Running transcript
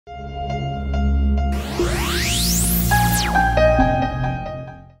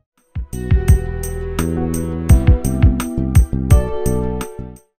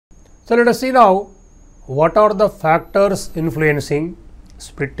So, let us see now what are the factors influencing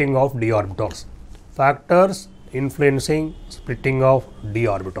splitting of d orbitals. Factors influencing splitting of d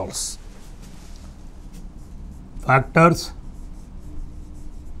orbitals. Factors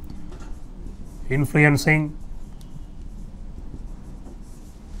influencing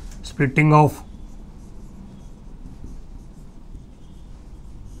splitting of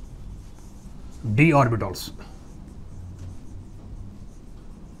d orbitals.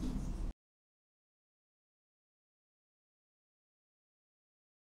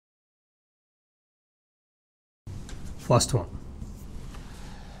 First one.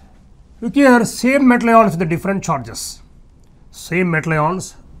 Look here, same metal ions with the different charges. Same metal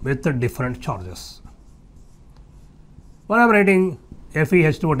ions with the different charges. One I am writing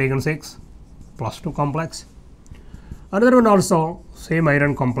FeH2O taken 6 plus 2 complex. Another one also same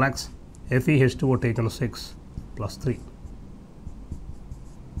iron complex FeH2O taken 6 plus 3.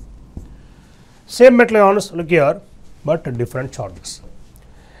 Same metal ions, look here, but different charges.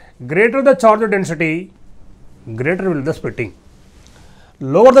 Greater the charge density, greater will the splitting.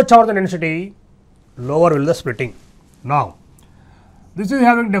 Lower the charge density, lower will the splitting. Now, this is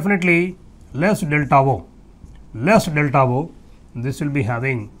having definitely less delta O. Less delta O, this will be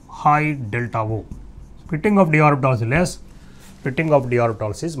having high delta O. Splitting of d orbitals is less, splitting of d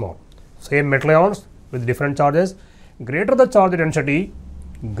orbitals is more. Same metal ions with different charges, greater the charge density,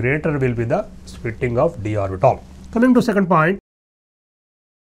 greater will be the splitting of d orbital. Coming to second point,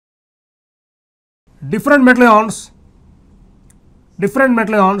 different metal ions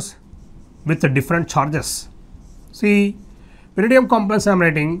with the different charges. See, iridium complex I am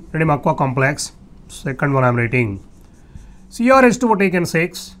writing, iridium aqua complex. Second one I am writing CrH2O taken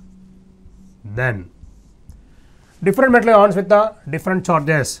 6. Then different metal ions with the different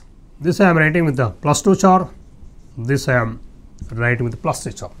charges. This I am writing with the plus 2 charge. This I am writing with the plus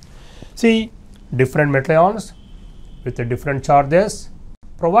 3 charge. See, different metal ions with the different charges,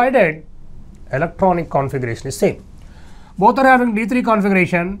 provided electronic configuration is same. Both are having D3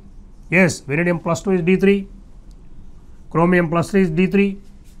 configuration. Yes, vanadium plus 2 is D3, chromium plus 3 is D3.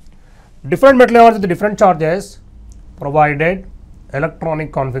 Different metal ions with different charges, provided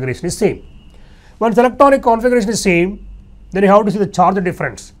electronic configuration is same. Once electronic configuration is same, then you have to see the charge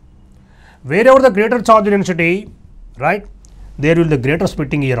difference. Wherever the greater charge density, right, there will be the greater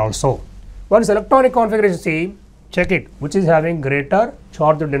splitting here also. Once electronic configuration is same, check it, which is having greater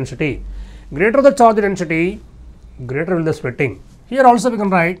charge density. Greater the charge density, greater will the splitting. Here also we can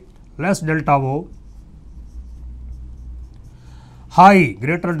write less delta O, high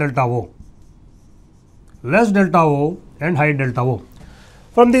greater delta O, less delta O and high delta O.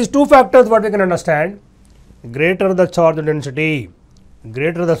 From these two factors what we can understand, greater the charge density,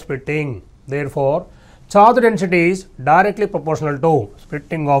 greater the splitting. Therefore, charge density is directly proportional to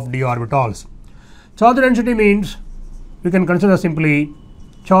splitting of d orbitals. Charge density means we can consider simply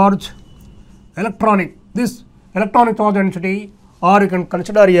charge electronic, this electronic charge density, or you can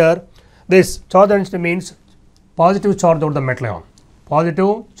consider here this charge density means positive charge over the metal ion.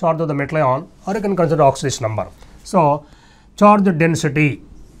 Positive charge of the metal ion, or you can consider oxidation number. So, charge density,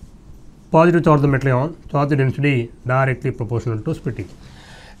 positive charge of the metal ion, charge density directly proportional to splitting.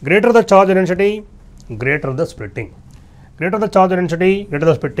 Greater the charge density, greater the splitting. Greater the charge density, greater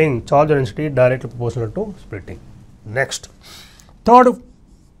the splitting, charge density directly proportional to splitting. Next, third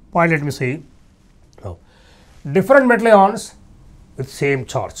point, let me see. Now, different metal ions with same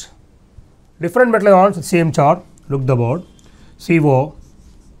charge. Different metal ions with same charge, look the board. CO,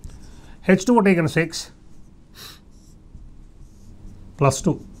 H2O taken 6 plus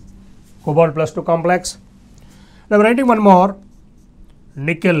 2, cobalt plus 2 complex. Now, I am writing one more,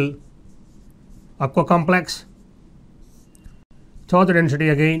 nickel aqua complex, charge density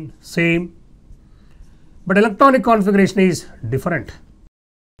again same, but electronic configuration is different.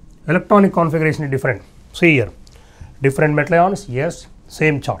 Electronic configuration is different. See here, different metal ions, yes,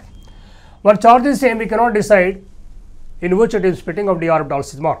 same charge. When charge is same, we cannot decide in which it is splitting of d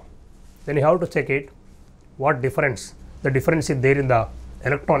orbitals is more. Then you have to check it, what difference, the difference is there in the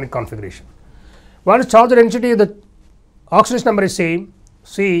electronic configuration. Once charge density, the oxidation number is same,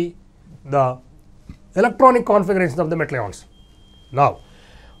 see the electronic configurations of the metal ions. Now,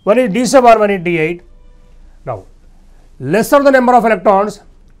 one is D7 or one is D8. Now, lesser the number of electrons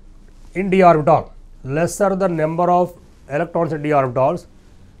in d orbital, lesser the number of electrons in d orbitals,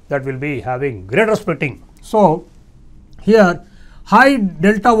 that will be having greater splitting. So, here high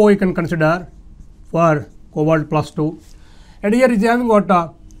delta O you can consider for cobalt plus 2, and here is having what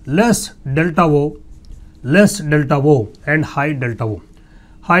less delta O and high delta O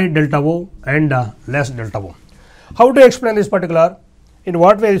and less delta O. How to explain this particular? In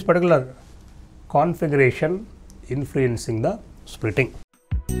what way this particular configuration influencing the splitting?